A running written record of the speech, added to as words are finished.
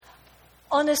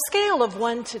On a scale of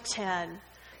 1 to 10,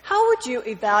 how would you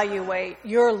evaluate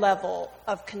your level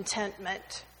of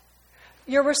contentment?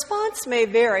 Your response may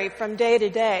vary from day to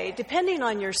day, depending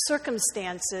on your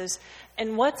circumstances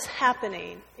and what's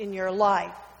happening in your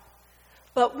life.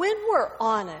 But when we're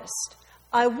honest,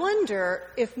 I wonder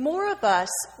if more of us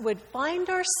would find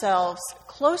ourselves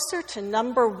closer to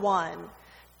number 1,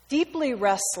 deeply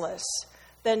restless,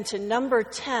 than to number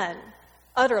 10,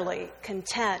 utterly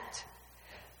content.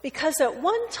 Because at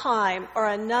one time or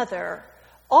another,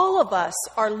 all of us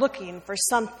are looking for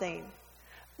something.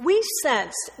 We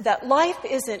sense that life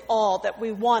isn't all that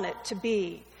we want it to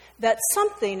be, that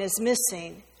something is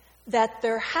missing, that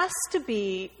there has to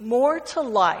be more to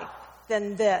life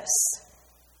than this.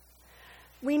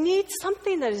 We need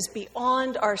something that is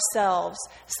beyond ourselves,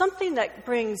 something that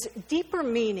brings deeper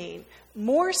meaning,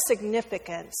 more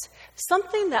significance,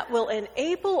 something that will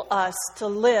enable us to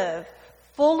live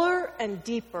fuller and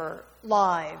deeper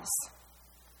lives.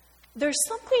 There's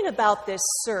something about this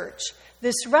search,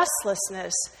 this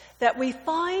restlessness, that we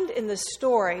find in the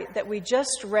story that we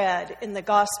just read in the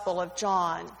Gospel of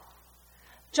John.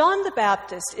 John the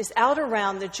Baptist is out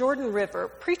around the Jordan River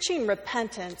preaching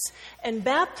repentance and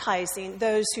baptizing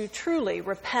those who truly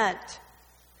repent.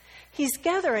 He's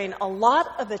gathering a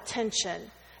lot of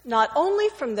attention, not only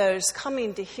from those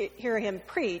coming to hear him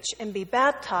preach and be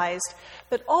baptized,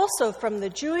 but also from the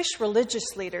Jewish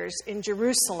religious leaders in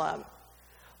Jerusalem.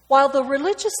 While the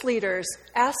religious leaders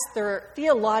ask their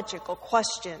theological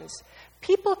questions,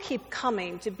 people keep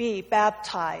coming to be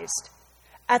baptized.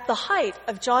 At the height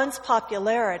of John's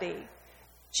popularity,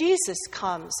 Jesus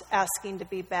comes asking to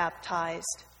be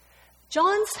baptized.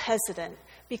 John's hesitant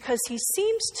because he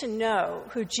seems to know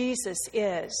who Jesus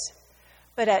is.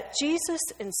 But at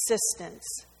Jesus' insistence,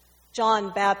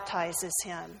 John baptizes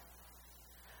him.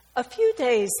 A few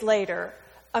days later,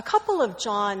 a couple of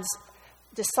John's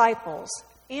disciples,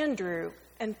 Andrew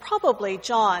and probably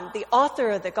John, the author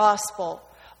of the Gospel,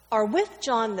 are with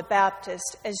John the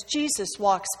Baptist as Jesus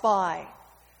walks by.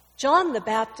 John the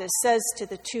Baptist says to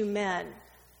the two men,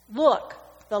 "Look,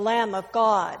 the Lamb of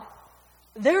God."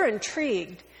 They're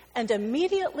intrigued and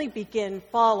immediately begin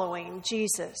following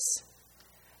Jesus.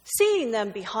 Seeing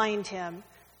them behind him,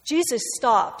 Jesus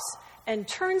stops and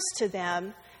turns to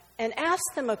them and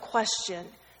asks them a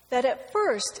question that at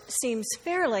first seems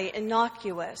fairly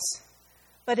innocuous,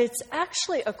 but it's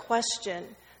actually a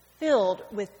question filled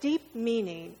with deep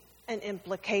meaning and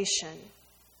implication.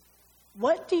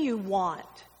 What do you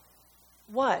want?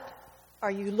 What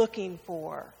are you looking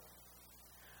for?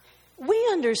 We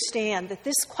understand that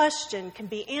this question can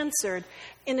be answered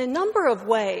in a number of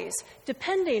ways,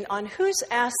 depending on who's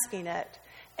asking it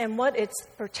and what it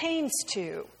pertains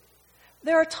to.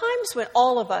 There are times when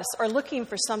all of us are looking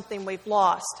for something we've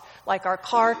lost, like our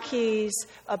car keys,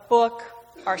 a book,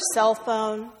 our cell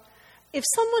phone. If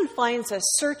someone finds us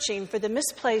searching for the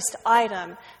misplaced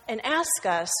item and asks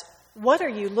us, "What are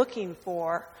you looking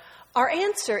for?" our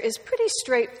answer is pretty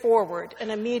straightforward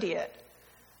and immediate.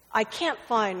 "I can't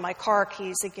find my car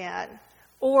keys again,"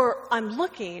 or "I'm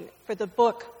looking for the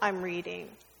book I'm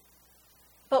reading."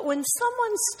 But when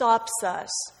someone stops us,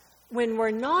 when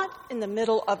we're not in the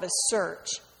middle of a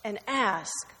search, and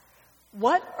ask,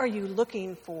 "What are you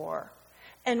looking for?"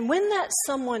 and when that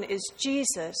someone is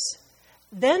Jesus,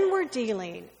 then we're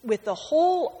dealing with a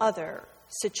whole other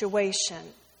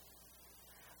situation.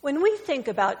 When we think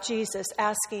about Jesus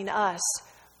asking us,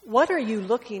 "What are you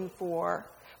looking for?"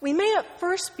 we may at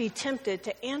first be tempted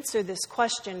to answer this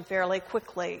question fairly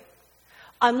quickly.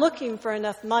 "I'm looking for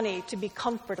enough money to be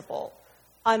comfortable.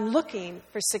 I'm looking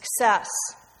for success."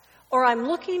 Or "I'm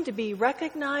looking to be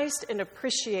recognized and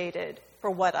appreciated for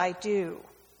what I do."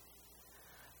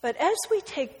 But as we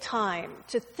take time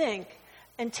to think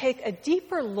and take a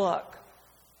deeper look,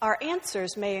 our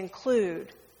answers may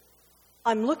include,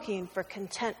 "I'm looking for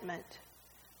contentment.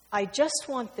 I just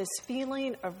want this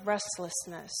feeling of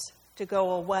restlessness to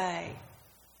go away.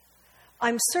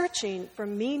 I'm searching for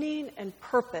meaning and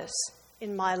purpose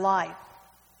in my life.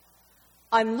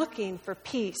 I'm looking for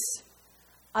peace.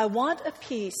 I want a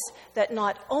peace that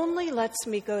not only lets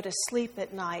me go to sleep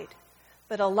at night,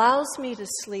 but allows me to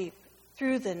sleep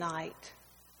through the night."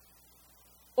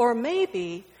 Or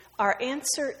maybe our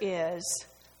answer is,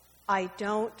 "I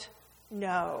don't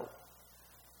know.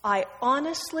 I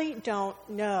honestly don't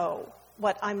know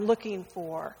what I'm looking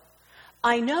for.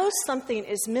 I know something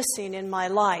is missing in my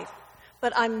life,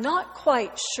 but I'm not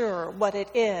quite sure what it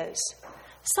is.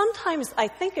 Sometimes I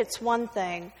think it's one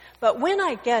thing, but when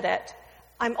I get it,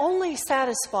 I'm only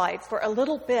satisfied for a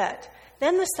little bit.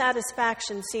 Then the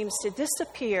satisfaction seems to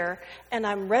disappear, and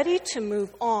I'm ready to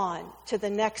move on to the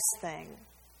next thing."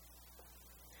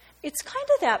 It's kind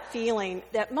of that feeling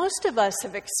that most of us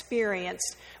have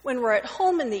experienced when we're at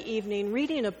home in the evening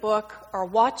reading a book or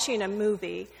watching a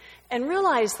movie and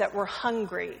realize that we're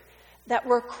hungry, that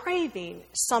we're craving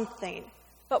something,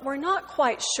 but we're not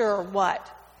quite sure what.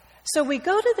 So we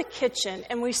go to the kitchen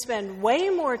and we spend way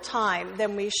more time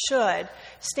than we should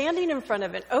standing in front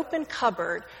of an open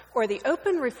cupboard or the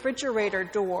open refrigerator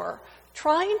door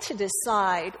trying to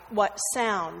decide what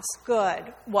sounds good,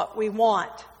 what we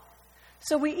want.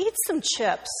 So we eat some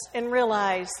chips and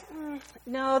realize,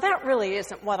 no, that really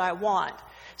isn't what I want.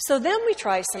 So then we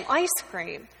try some ice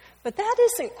cream, but that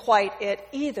isn't quite it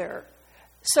either.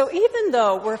 So even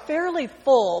though we're fairly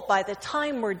full by the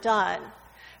time we're done,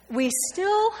 we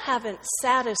still haven't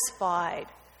satisfied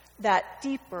that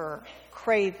deeper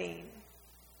craving.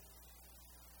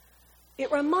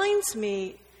 It reminds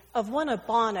me of one of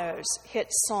Bono's hit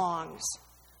songs,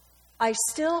 I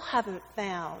Still Haven't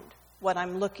Found What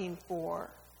I'm Looking For.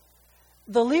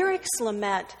 The lyrics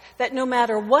lament that no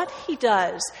matter what he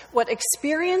does, what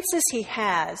experiences he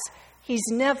has, he's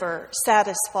never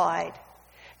satisfied.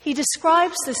 He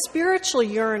describes the spiritual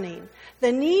yearning,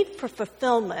 the need for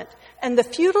fulfillment, and the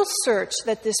futile search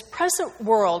that this present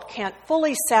world can't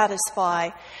fully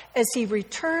satisfy as he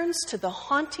returns to the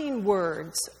haunting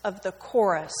words of the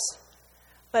chorus,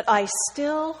 but I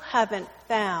still haven't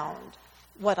found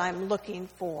what I'm looking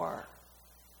for.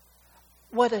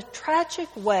 What a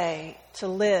tragic way to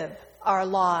live our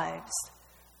lives,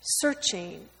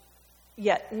 searching,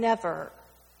 yet never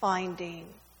finding.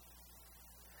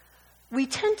 We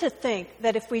tend to think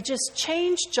that if we just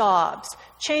change jobs,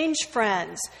 change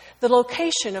friends, the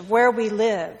location of where we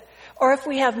live, or if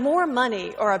we have more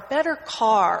money or a better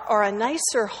car or a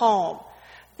nicer home,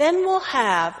 then we'll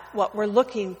have what we're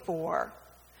looking for.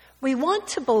 We want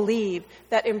to believe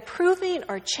that improving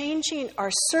or changing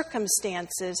our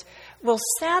circumstances will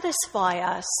satisfy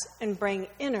us and bring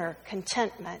inner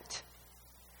contentment.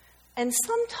 And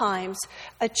sometimes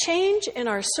a change in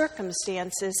our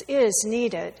circumstances is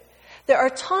needed. There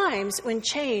are times when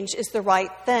change is the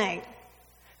right thing.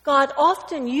 God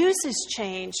often uses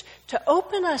change to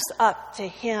open us up to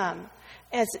Him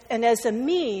as a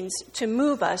means to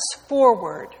move us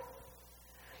forward.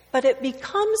 But it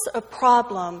becomes a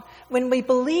problem when we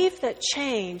believe that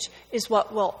change is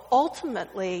what will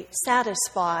ultimately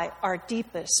satisfy our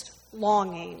deepest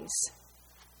longings.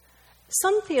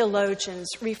 Some theologians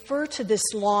refer to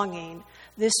this longing,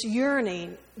 this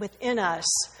yearning within us,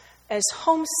 as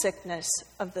homesickness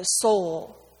of the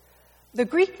soul. The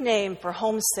Greek name for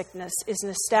homesickness is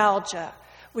nostalgia,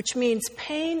 which means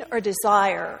pain or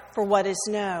desire for what is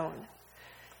known.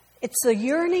 It's a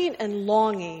yearning and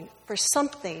longing for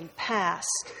something past.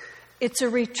 It's a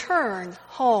return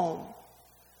home.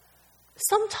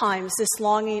 Sometimes this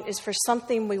longing is for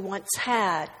something we once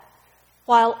had,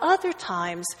 while other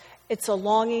times it's a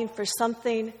longing for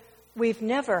something we've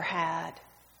never had.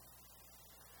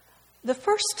 The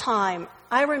first time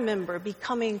I remember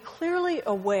becoming clearly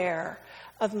aware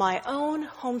of my own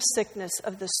homesickness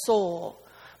of the soul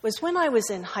was when I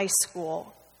was in high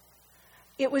school.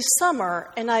 It was summer,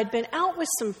 and I'd been out with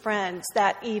some friends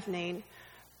that evening,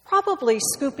 probably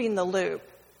scooping the loop.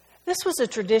 This was a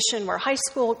tradition where high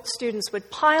school students would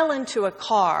pile into a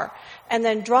car and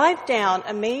then drive down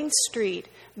a main street,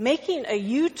 making a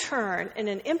U-turn in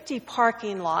an empty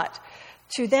parking lot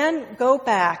to then go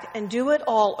back and do it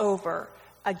all over,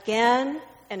 again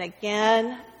and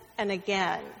again and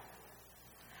again.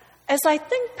 As I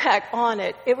think back on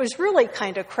it, it was really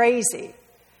kind of crazy.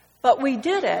 But we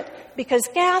did it because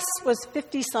gas was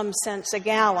 50-some cents a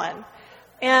gallon,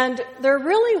 and there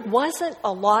really wasn't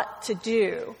a lot to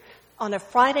do on a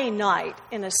Friday night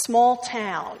in a small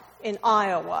town in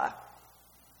Iowa.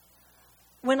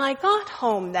 When I got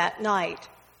home that night,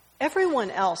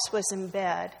 everyone else was in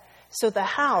bed, so the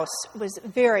house was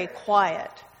very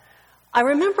quiet. I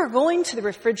remember going to the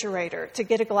refrigerator to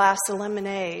get a glass of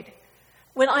lemonade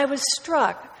when I was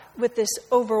struck with this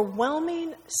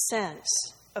overwhelming sense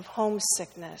of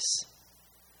homesickness.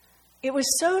 It was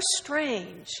so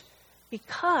strange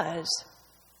because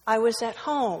I was at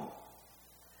home.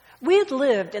 We had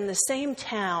lived in the same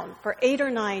town for 8 or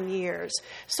 9 years,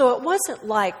 so it wasn't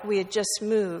like we had just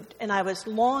moved and I was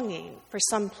longing for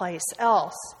someplace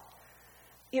else.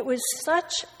 It was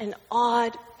such an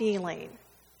odd feeling.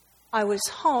 I was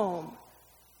home,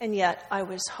 and yet I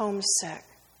was homesick.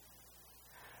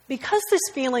 Because this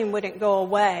feeling wouldn't go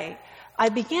away, I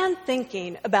began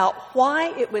thinking about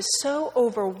why it was so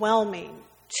overwhelming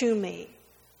to me.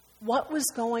 What was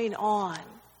going on?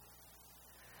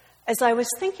 As I was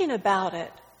thinking about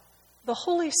it, the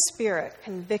Holy Spirit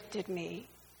convicted me.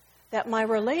 that my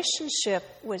relationship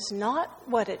was not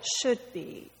what it should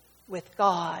be with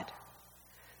God.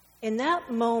 In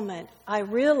that moment, I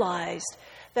realized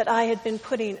that I had been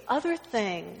putting other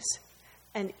things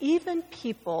and even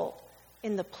people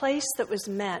in the place that was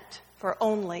meant for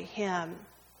only Him.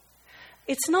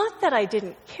 It's not that I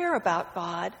didn't care about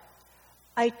God.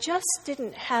 I just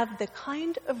didn't have the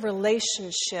kind of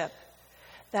relationship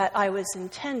that I was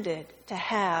intended to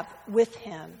have with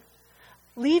Him,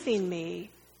 leaving me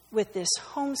with this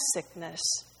homesickness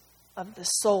of the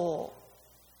soul.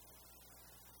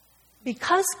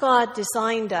 Because God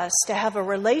designed us to have a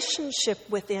relationship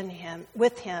with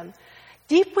Him,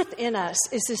 deep within us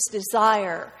is this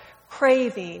desire,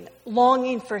 craving,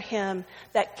 longing for Him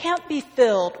that can't be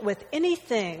filled with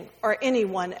anything or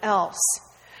anyone else.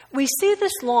 We see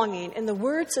this longing in the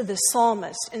words of the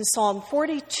psalmist in Psalm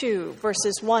 42,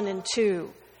 verses 1 and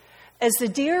 2. As the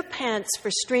deer pants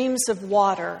for streams of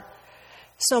water,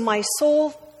 so my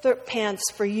soul pants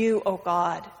for you, O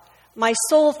God. My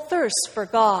soul thirsts for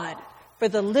God, for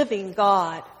the living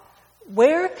God.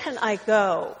 Where can I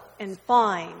go and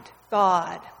find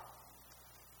God?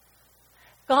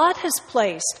 God has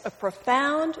placed a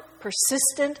profound,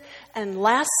 persistent, and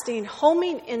lasting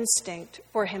homing instinct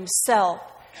for Himself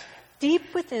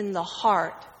deep within the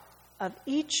heart of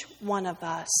each one of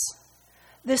us.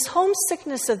 This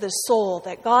homesickness of the soul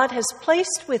that God has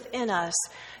placed within us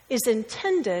is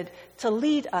intended to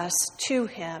lead us to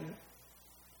Him.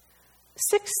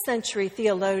 6th century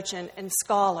theologian and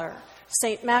scholar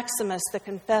St. Maximus the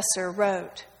Confessor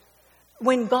wrote,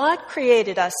 "When God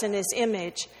created us in His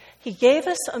image, He gave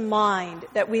us a mind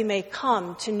that we may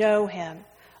come to know Him,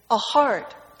 a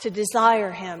heart to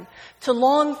desire Him, to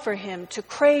long for Him, to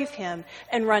crave Him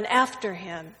and run after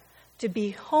Him, to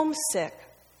be homesick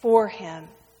for Him.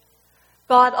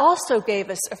 God also gave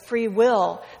us a free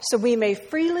will so we may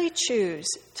freely choose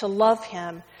to love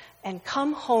Him and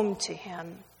come home to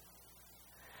Him."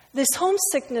 This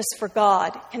homesickness for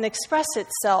God can express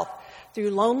itself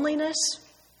through loneliness,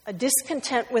 a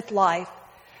discontent with life,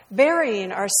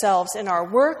 burying ourselves in our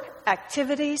work,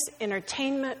 activities,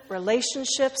 entertainment,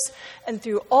 relationships, and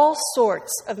through all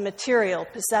sorts of material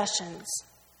possessions.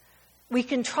 We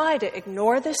can try to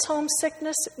ignore this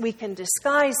homesickness, we can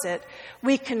disguise it,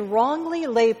 we can wrongly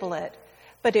label it,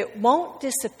 but it won't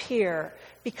disappear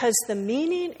because the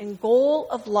meaning and goal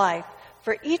of life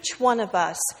for each one of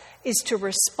us is to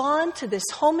respond to this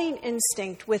homing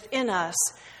instinct within us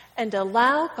and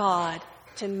allow God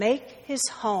to make His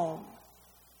home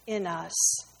in us.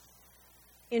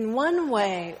 In one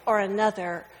way or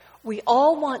another, we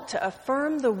all want to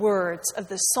affirm the words of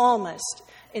the psalmist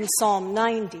in Psalm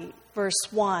 90, verse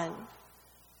 1.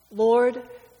 Lord,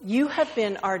 you have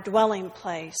been our dwelling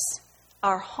place,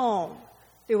 our home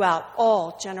throughout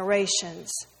all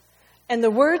generations. And the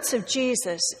words of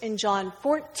Jesus in John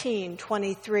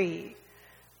 14:23,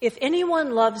 if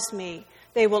anyone loves me,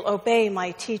 they will obey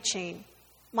my teaching.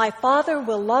 My Father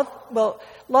will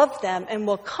love them and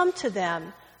will come to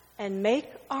them and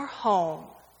make our home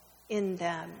in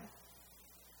them.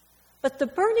 But the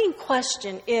burning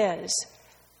question is,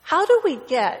 how do we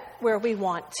get where we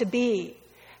want to be?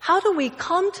 How do we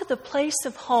come to the place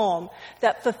of home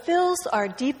that fulfills our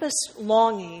deepest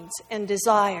longings and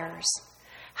desires?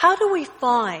 How do we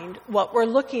find what we're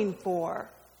looking for?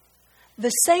 The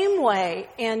same way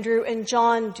Andrew and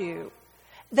John do.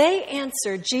 They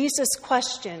answer Jesus'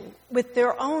 question with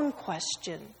their own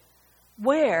question.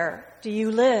 Where do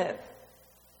you live?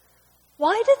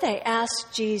 Why do they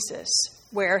ask Jesus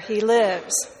where He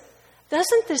lives?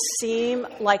 Doesn't this seem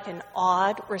like an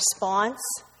odd response?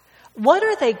 What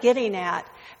are they getting at?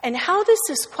 And how does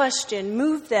this question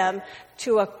move them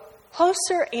to a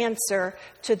closer answer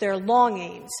to their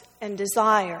longings and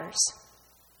desires?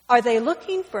 Are they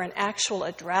looking for an actual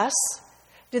address?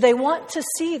 Do they want to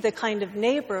see the kind of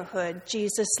neighborhood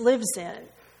Jesus lives in?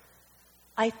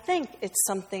 I think it's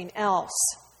something else.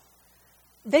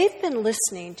 They've been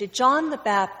listening to John the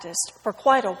Baptist for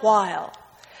quite a while.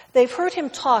 They've heard him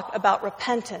talk about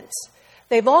repentance.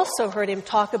 They've also heard him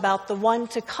talk about the one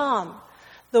to come,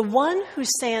 the one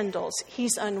whose sandals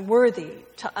he's unworthy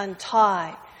to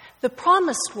untie, the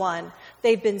promised one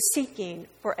they've been seeking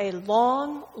for a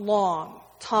long, long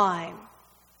time.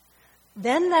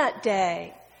 Then that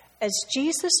day, as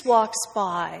Jesus walks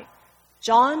by,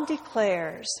 John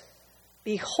declares,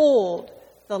 "Behold,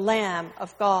 the Lamb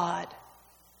of God."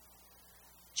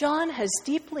 John has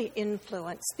deeply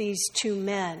influenced these two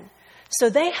men, so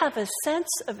they have a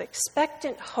sense of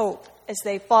expectant hope as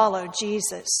they follow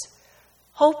Jesus.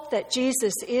 Hope that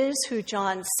Jesus is who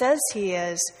John says He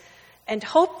is, and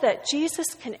hope that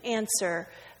Jesus can answer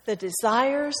the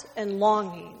desires and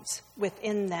longings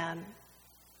within them.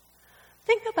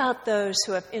 Think about those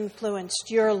who have influenced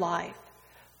your life,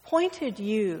 pointed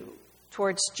you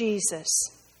towards Jesus.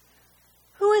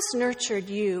 Who has nurtured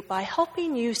you by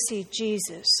helping you see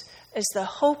Jesus as the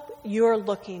hope you're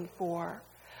looking for?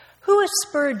 Who has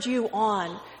spurred you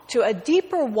on to a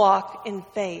deeper walk in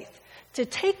faith, to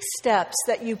take steps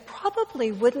that you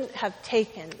probably wouldn't have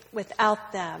taken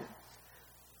without them?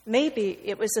 Maybe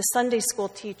it was a Sunday school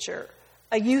teacher,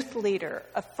 a youth leader,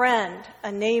 a friend,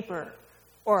 a neighbor,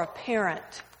 or a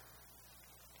parent.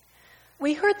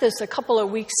 We heard this a couple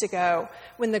of weeks ago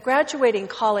when the graduating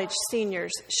college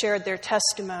seniors shared their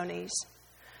testimonies.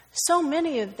 So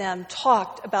many of them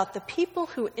talked about the people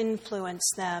who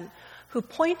influenced them, who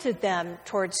pointed them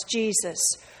towards Jesus,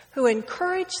 who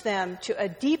encouraged them to a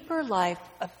deeper life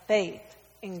of faith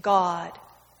in God.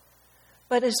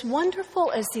 But as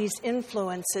wonderful as these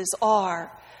influences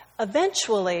are,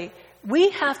 eventually we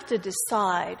have to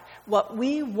decide what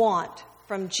we want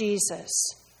from Jesus.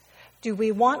 Do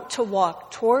we want to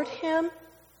walk toward him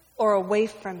or away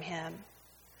from him?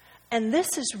 And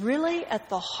this is really at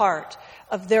the heart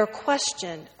of their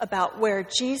question about where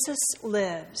Jesus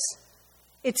lives.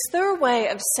 It's their way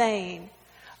of saying,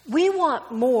 we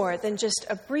want more than just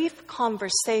a brief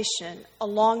conversation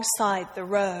alongside the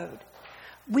road.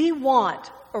 We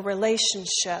want a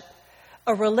relationship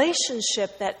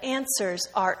that answers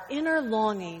our inner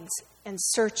longings and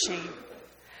searching.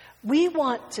 We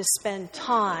want to spend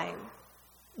time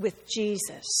with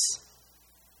Jesus.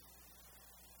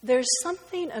 There's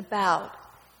something about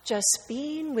just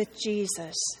being with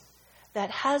Jesus that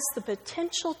has the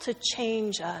potential to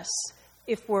change us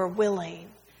if we're willing.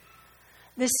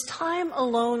 This time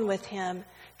alone with him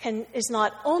is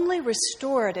not only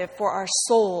restorative for our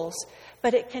souls,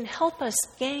 but it can help us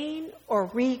gain or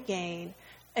regain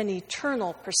an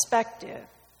eternal perspective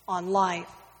on life.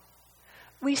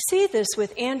 We see this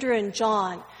with Andrew and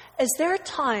John as their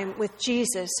time with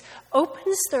Jesus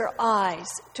opens their eyes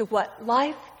to what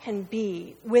life can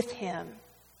be with him.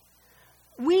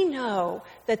 We know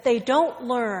that they don't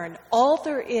learn all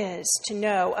there is to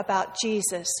know about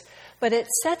Jesus, but it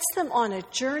sets them on a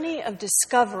journey of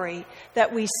discovery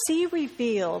that we see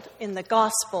revealed in the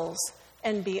Gospels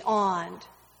and beyond.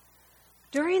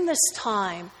 During this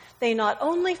time, they not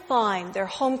only find their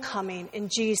homecoming in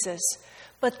Jesus,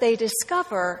 but they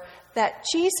discover that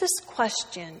Jesus'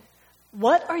 question,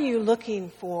 "What are you looking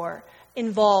for?"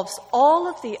 involves all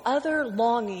of the other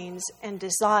longings and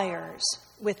desires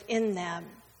within them.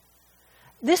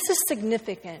 This is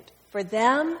significant for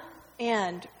them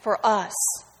and for us.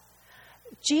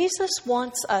 Jesus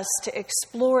wants us to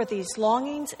explore these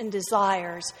longings and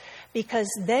desires because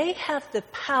they have the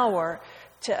power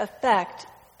to affect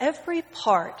every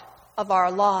part of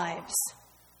our lives.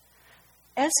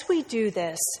 As we do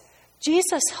this,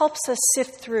 Jesus helps us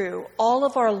sift through all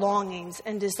of our longings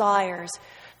and desires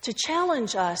to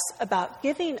challenge us about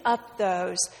giving up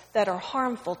those that are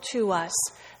harmful to us,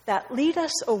 that lead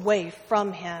us away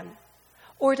from him,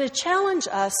 or to challenge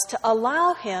us to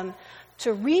allow him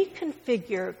to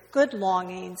reconfigure good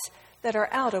longings that are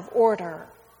out of order.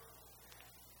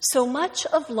 So much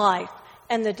of life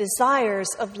and the desires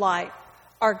of life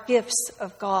are gifts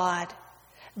of God.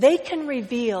 They can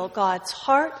reveal God's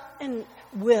heart and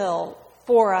will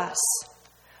for us.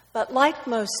 But like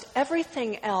most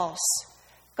everything else,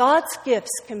 God's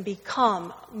gifts can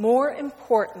become more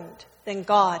important than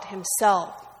God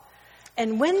himself.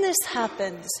 And when this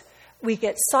happens, we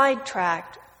get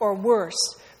sidetracked, or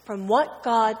worse, from what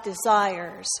God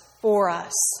desires for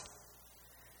us.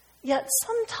 Yet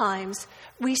sometimes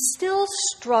we still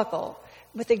struggle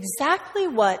with exactly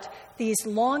what these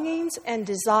longings and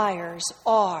desires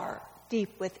are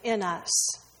deep within us.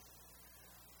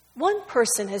 One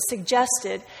person has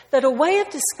suggested that a way of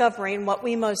discovering what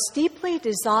we most deeply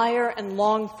desire and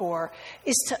long for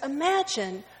is to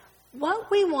imagine what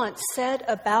we want said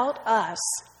about us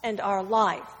and our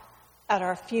life at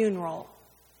our funeral.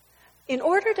 In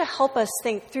order to help us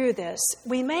think through this,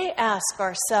 we may ask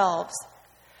ourselves,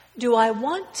 do I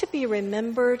want to be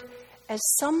remembered as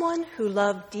someone who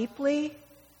loved deeply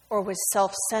or was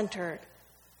self-centered?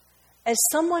 As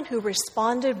someone who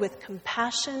responded with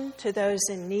compassion to those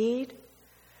in need,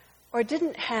 or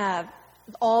didn't have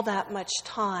all that much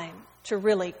time to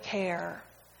really care?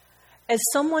 As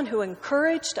someone who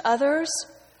encouraged others,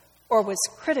 or was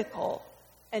critical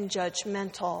and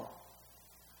judgmental?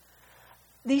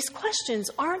 These questions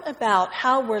aren't about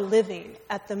how we're living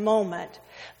at the moment.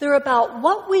 They're about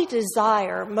what we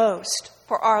desire most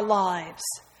for our lives.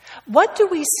 What do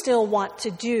we still want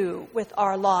to do with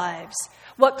our lives?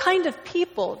 What kind of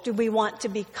people do we want to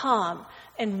become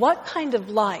And what kind of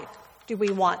life do we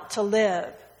want to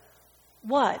live?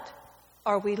 What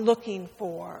are we looking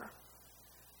for?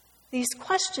 These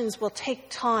questions will take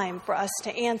time for us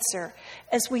to answer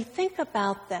as we think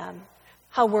about them,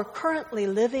 how we're currently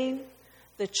living,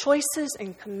 the choices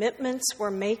and commitments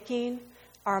we're making,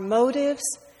 our motives,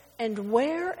 and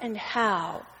where and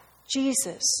how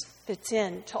Jesus fits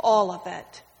into all of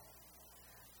it.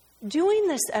 Doing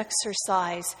this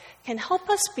exercise can help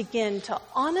us begin to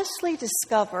honestly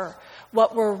discover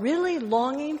what we're really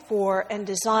longing for and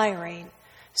desiring,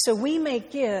 so we may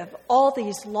give all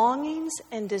these longings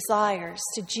and desires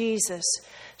to Jesus,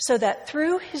 so that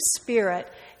through His Spirit,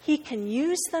 He can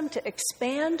use them to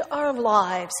expand our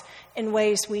lives in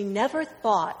ways we never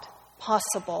thought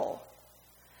possible.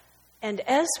 And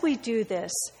as we do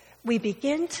this, we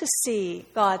begin to see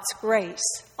God's grace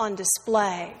on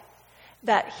display,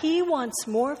 that He wants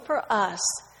more for us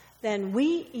than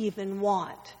we even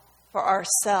want for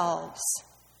ourselves.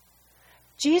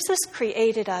 Jesus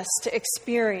created us to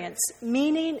experience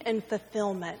meaning and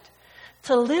fulfillment,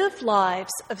 to live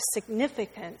lives of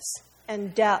significance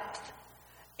and depth.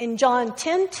 In John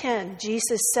 10:10,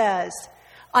 Jesus says,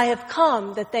 "I have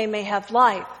come that they may have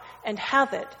life and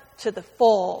have it to the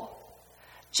full."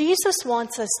 Jesus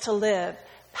wants us to live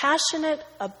passionate,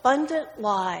 abundant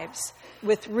lives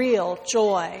with real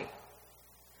joy.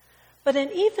 But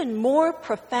an even more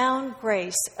profound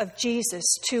grace of Jesus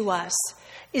to us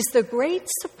is the great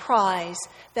surprise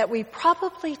that we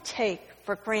probably take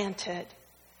for granted,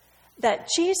 that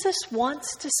Jesus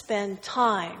wants to spend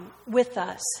time with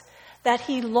us, that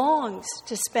He longs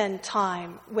to spend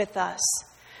time with us.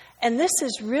 And this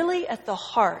is really at the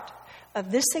heart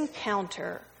of this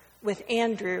encounter with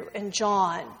Andrew and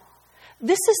John.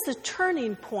 This is the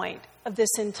turning point of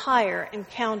this entire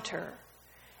encounter.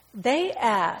 They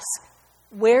ask,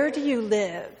 "Where do you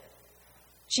live?"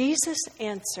 Jesus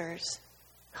answers,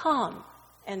 "Come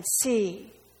and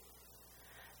see."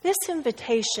 This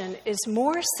invitation is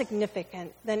more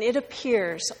significant than it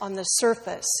appears on the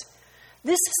surface.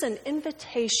 This is an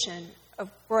invitation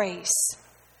of grace.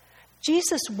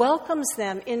 Jesus welcomes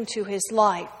them into His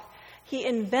life. He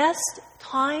invests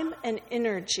time and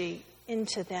energy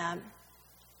into them.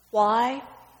 Why?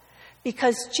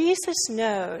 Because Jesus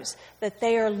knows that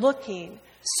they are looking,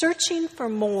 searching for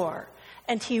more,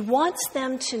 and He wants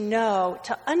them to know,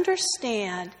 to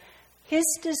understand His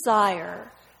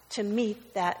desire to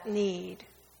meet that need.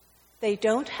 They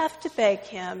don't have to beg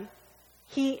Him.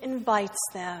 He invites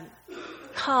them.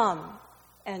 Come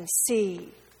and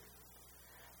see.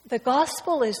 The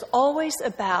gospel is always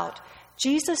about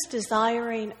Jesus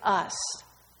desiring us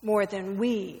more than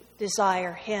we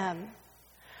desire Him.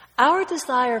 Our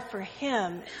desire for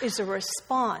Him is a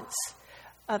response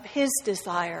of His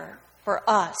desire for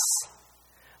us.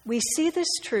 We see this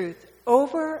truth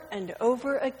over and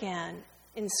over again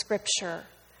in Scripture,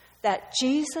 that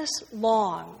Jesus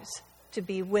longs to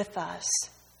be with us.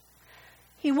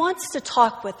 He wants to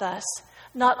talk with us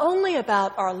not only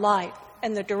about our life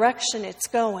and the direction it's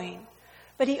going,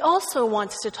 but He also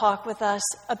wants to talk with us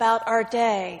about our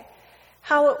day,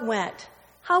 how it went,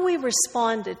 how we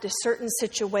responded to certain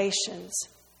situations,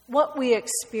 what we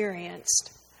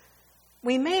experienced.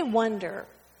 We may wonder,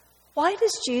 why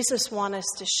does Jesus want us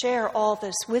to share all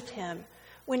this with Him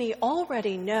when He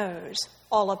already knows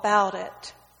all about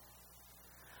it?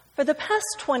 For the past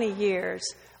 20 years,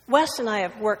 Wes and I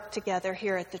have worked together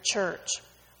here at the church.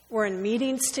 We're in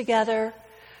meetings together.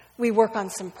 We work on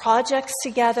some projects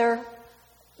together.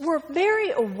 We're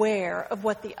very aware of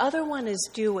what the other one is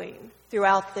doing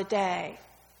throughout the day.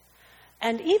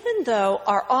 And even though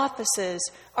our offices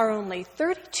are only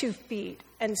 32 feet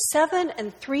and 7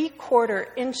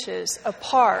 3/4 inches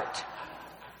apart,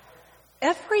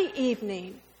 every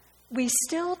evening we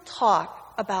still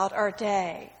talk about our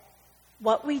day,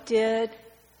 what we did,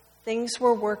 things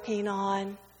we're working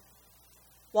on.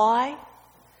 Why?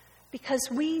 Because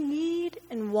we need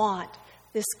and want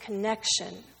this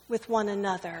connection with one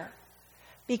another.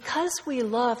 Because we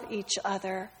love each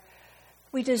other,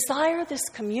 we desire this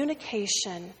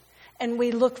communication, and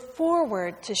we look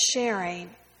forward to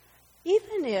sharing,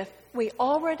 even if we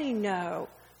already know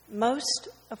most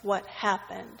of what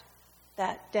happened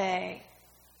that day.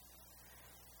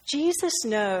 Jesus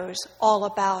knows all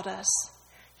about us.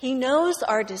 He knows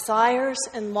our desires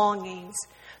and longings,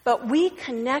 but we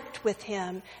connect with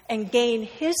Him and gain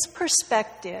His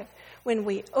perspective when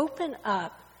we open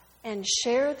up and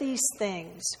share these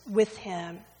things with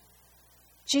Him.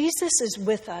 Jesus is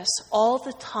with us all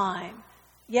the time,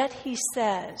 yet He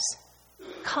says,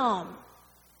 "Come,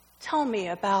 tell me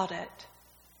about it."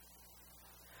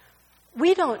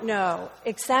 We don't know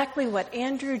exactly what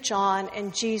Andrew, John,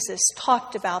 and Jesus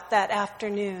talked about that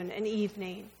afternoon and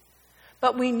evening,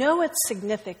 but we know it's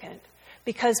significant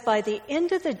because by the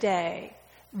end of the day,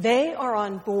 they are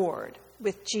on board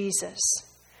with Jesus.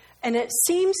 And it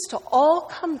seems to all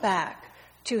come back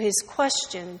to his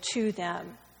question to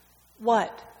them,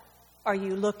 what are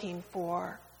you looking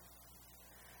for?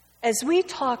 As we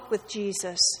talk with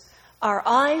Jesus, our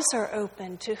eyes are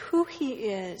open to who he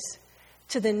is,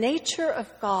 to the nature of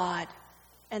God,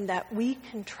 and that we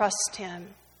can trust him.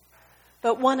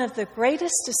 But one of the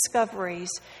greatest discoveries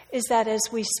is that as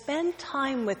we spend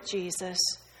time with Jesus,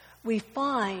 we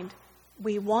find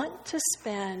we want to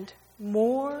spend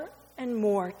more and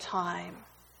more time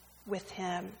with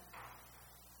him.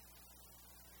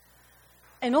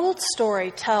 An old story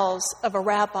tells of a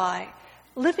rabbi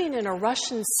living in a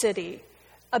Russian city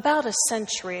about a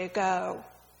century ago.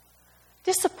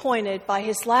 Disappointed by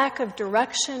his lack of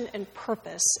direction and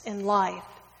purpose in life,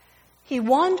 he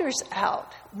wanders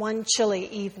out one chilly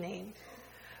evening.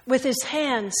 With his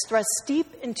hands thrust deep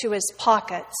into his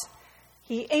pockets,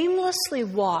 he aimlessly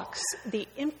walks the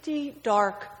empty,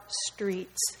 dark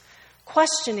streets,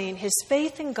 questioning his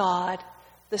faith in God,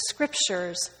 the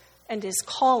scriptures, and his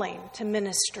calling to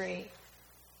ministry.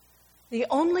 The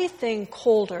only thing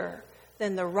colder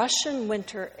than the Russian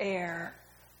winter air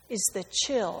is the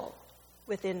chill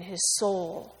within his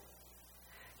soul.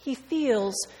 He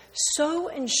feels so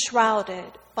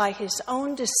enshrouded by his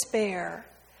own despair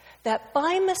that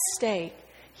by mistake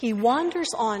he wanders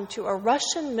onto a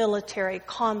Russian military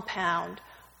compound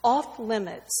off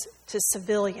limits to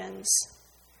civilians.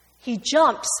 He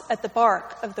jumps at the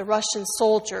bark of the Russian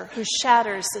soldier who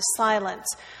shatters the silence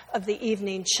of the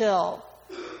evening chill.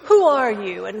 Who are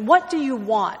you and what do you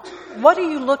want? What are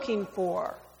you looking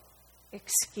for?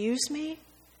 Excuse me?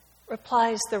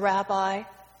 Replies the rabbi.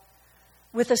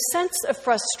 With a sense of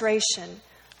frustration,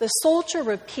 the soldier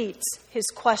repeats his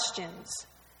questions.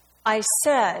 I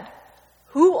said,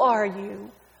 who are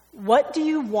you? What do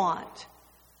you want?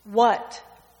 What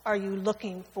are you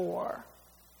looking for?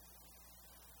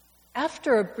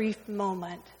 After a brief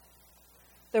moment,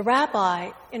 the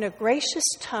rabbi, in a gracious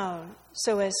tone,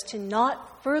 so as to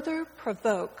not further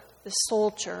provoke the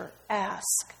soldier,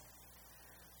 asked,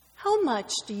 how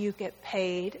much do you get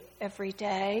paid every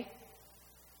day?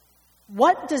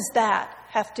 What does that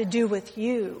have to do with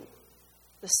you?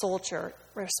 The soldier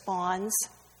responds.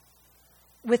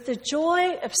 With the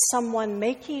joy of someone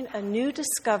making a new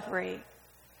discovery,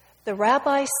 the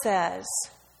rabbi says,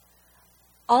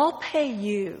 I'll pay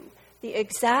you the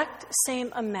exact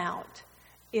same amount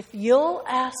if you'll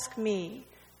ask me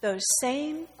those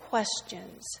same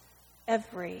questions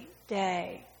every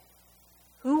day.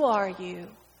 Who are you?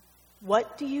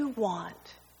 What do you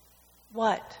want?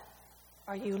 What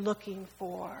are you looking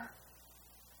for?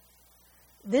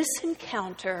 This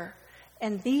encounter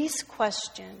and these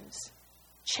questions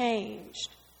changed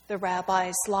the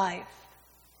rabbi's life.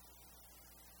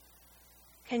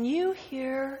 Can you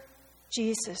hear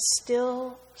Jesus'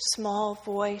 still, small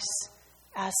voice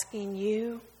asking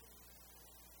you,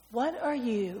 what are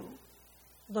you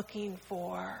looking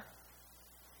for?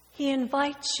 He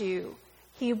invites you.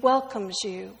 He welcomes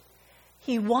you.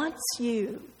 He wants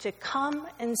you to come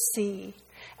and see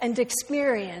and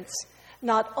experience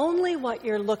not only what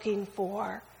you're looking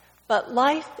for, but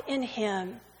life in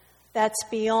him that's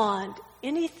beyond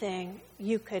anything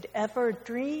you could ever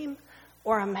dream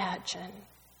or imagine.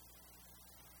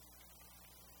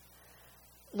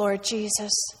 Lord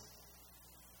Jesus,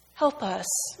 help us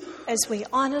as we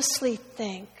honestly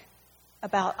think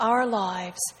about our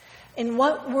lives and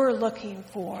what we're looking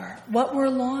for, what we're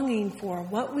longing for,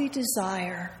 what we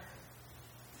desire.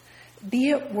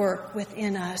 Be at work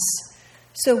within us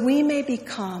so we may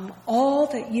become all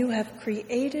that you have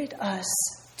created us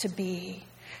to be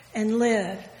and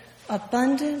live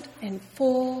abundant and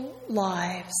full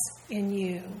lives in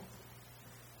you.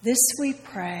 This we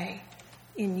pray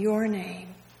in your name.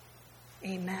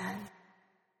 Amen.